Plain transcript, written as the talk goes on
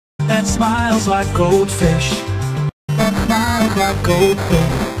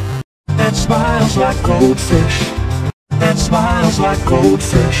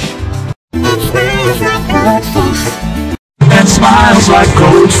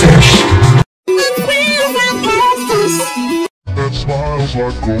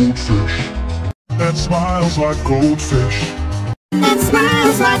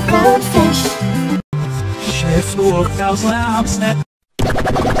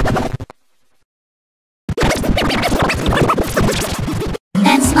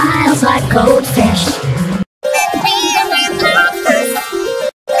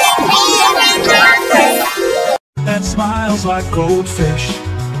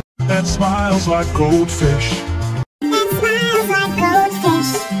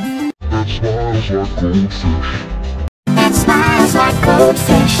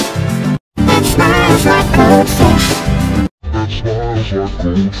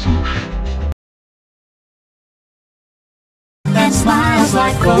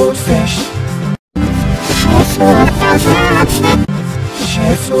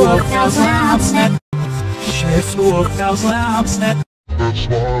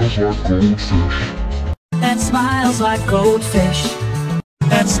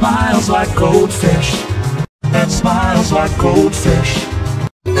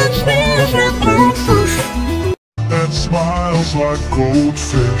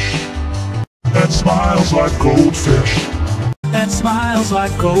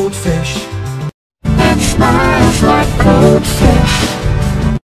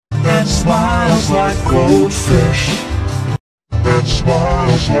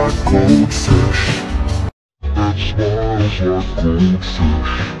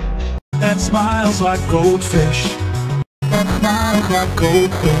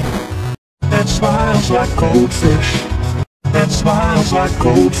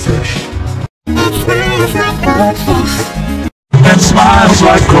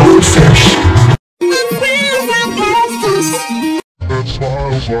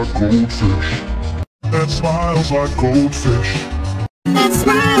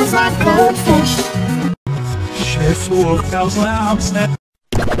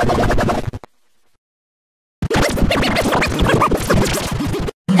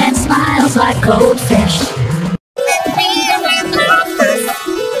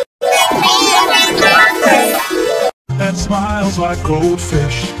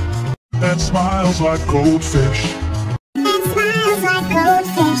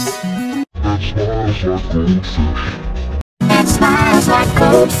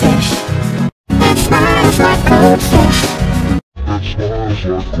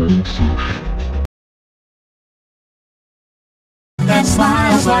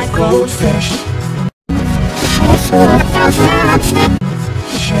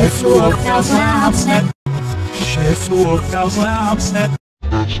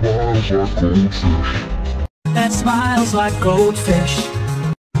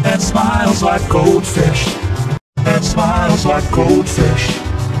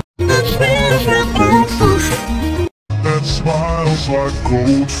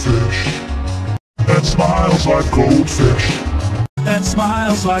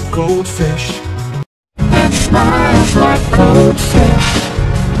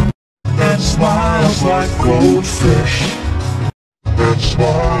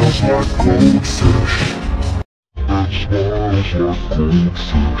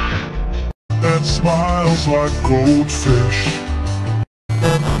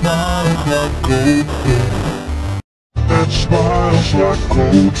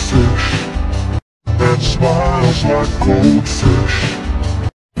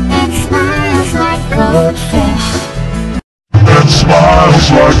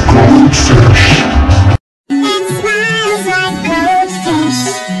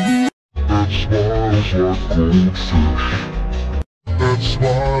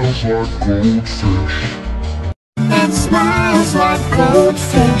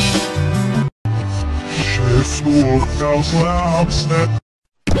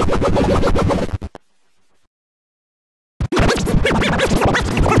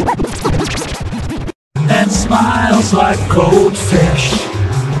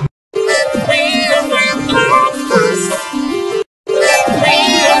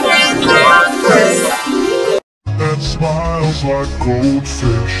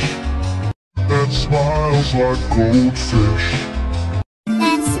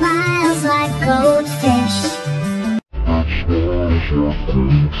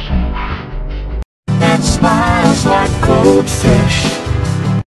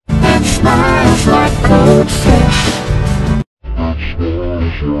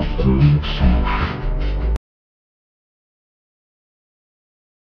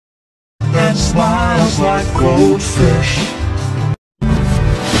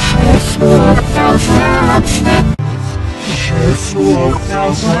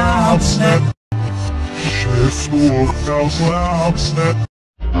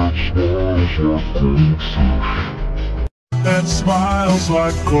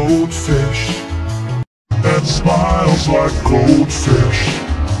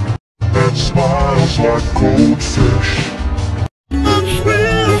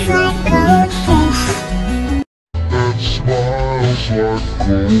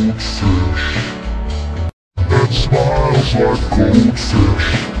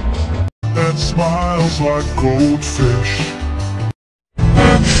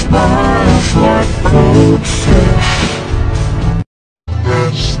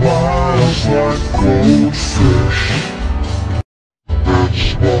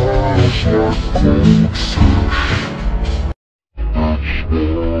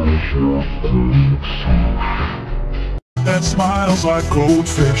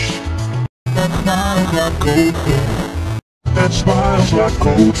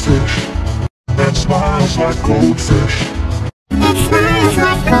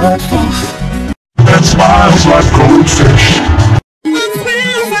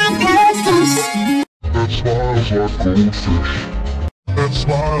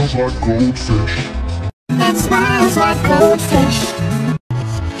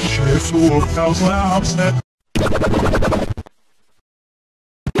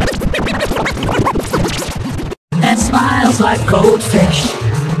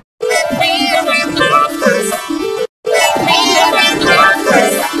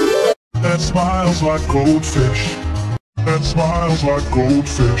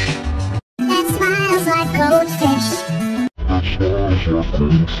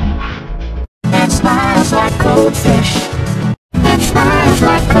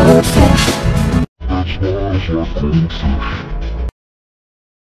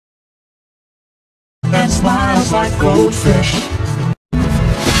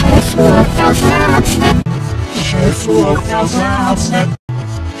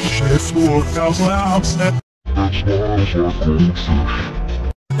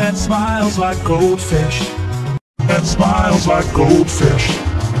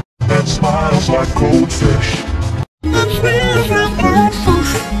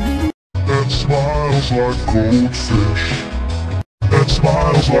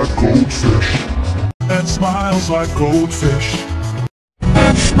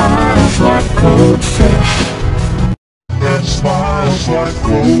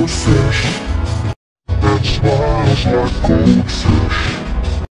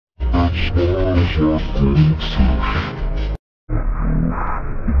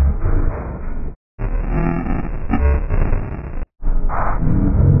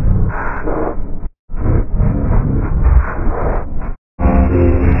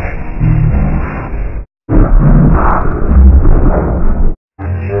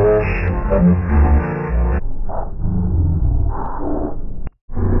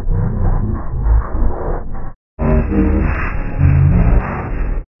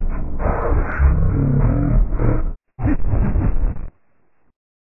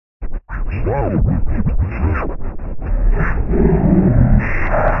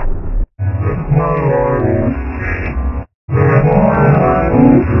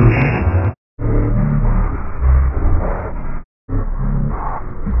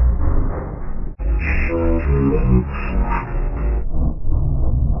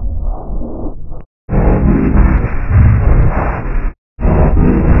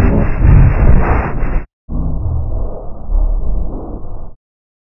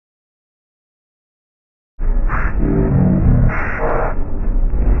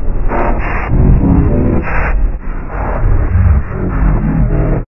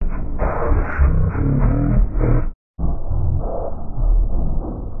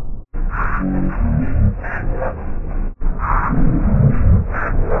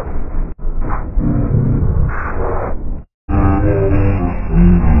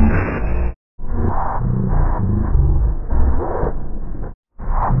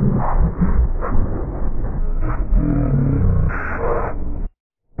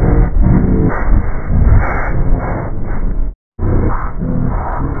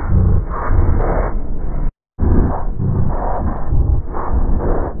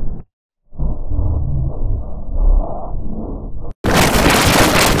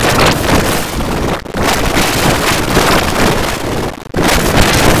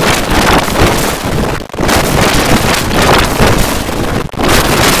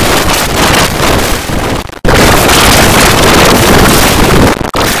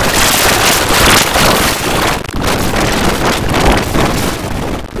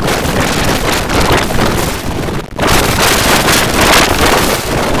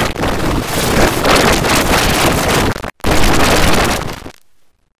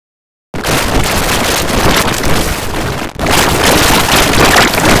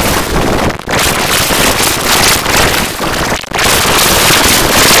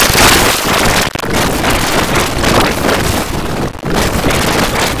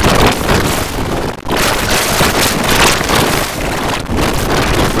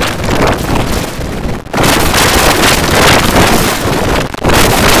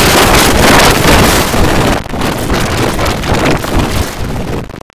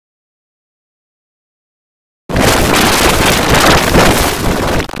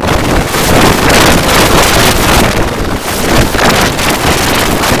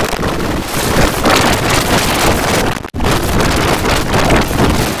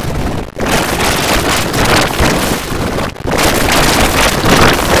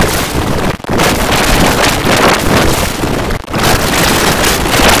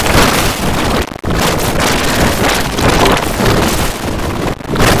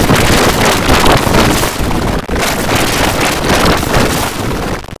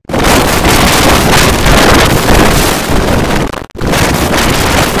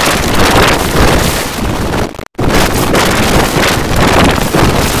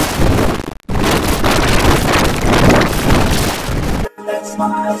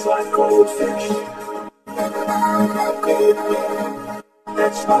smiles like goldfish. That smiles like goldfish.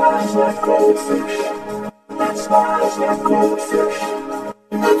 That smiles like goldfish. That smiles like goldfish.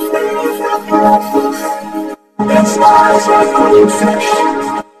 That smiles like goldfish.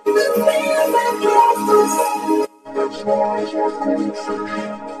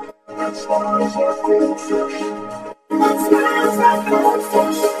 That smiles like goldfish. That smiles like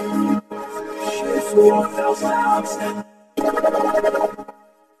goldfish. She's 4,000 ounces.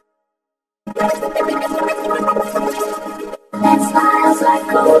 That smiles like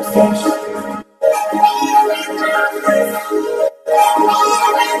goldfish.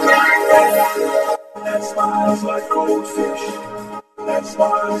 That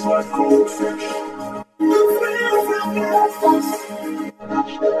smiles like goldfish. That smiles like goldfish.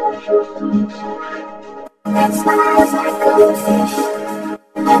 That smiles like goldfish.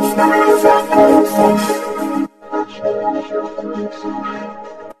 That smiles like goldfish.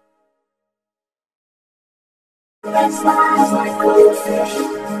 That smiles like goldfish.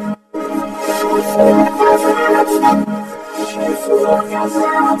 She's 4,000 ounces. She's 4,000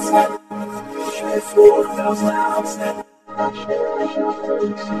 ounces. She's 4,000 ounces.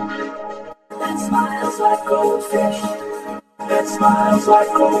 That smiles like goldfish. That smiles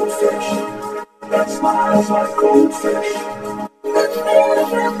like goldfish. That smiles like goldfish. That smiles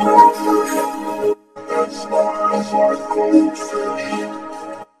like goldfish. That smiles like goldfish.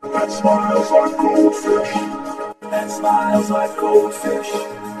 That smiles like goldfish. That smiles like goldfish.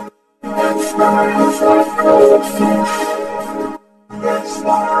 That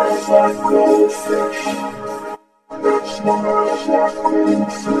smiles like goldfish. That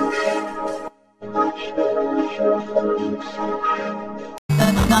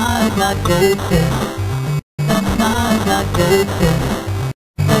smiles like goldfish. That smiles like goldfish.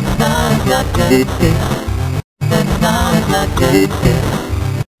 That smiles like goldfish. That smiles like goldfish. That smiles like goldfish.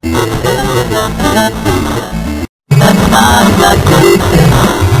 That smiles like goldfish. That smiles like goldfish.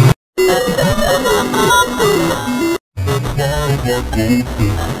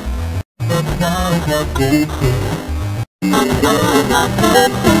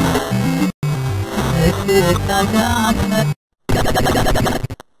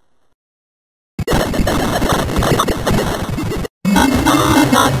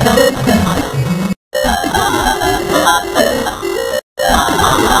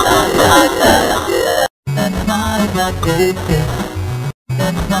 That smiles like goldfish. That smiles like goldfish.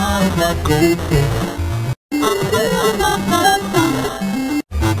 That smiles like goldfish. That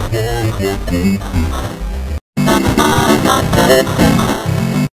smiles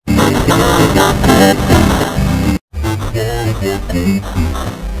like goldfish. It's like goldfish.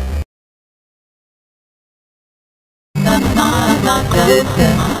 That smiles like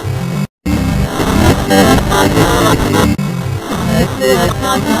goldfish. That smiles like goldfish.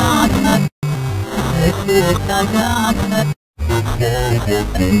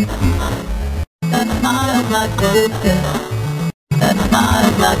 That smiles like goldfish. That smiles like goldfish. That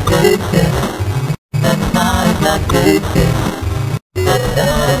smiles like goldfish. That smiles like goldfish. That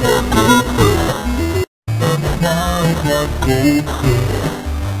smiles like goldfish.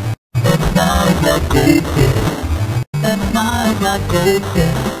 That smiles like goldfish. That smiles like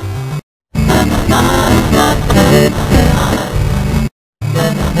goldfish. That smiles like goldfish.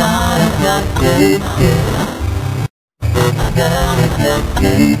 That smiles like goldfish. That smiles like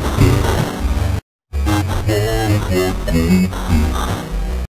goldfish.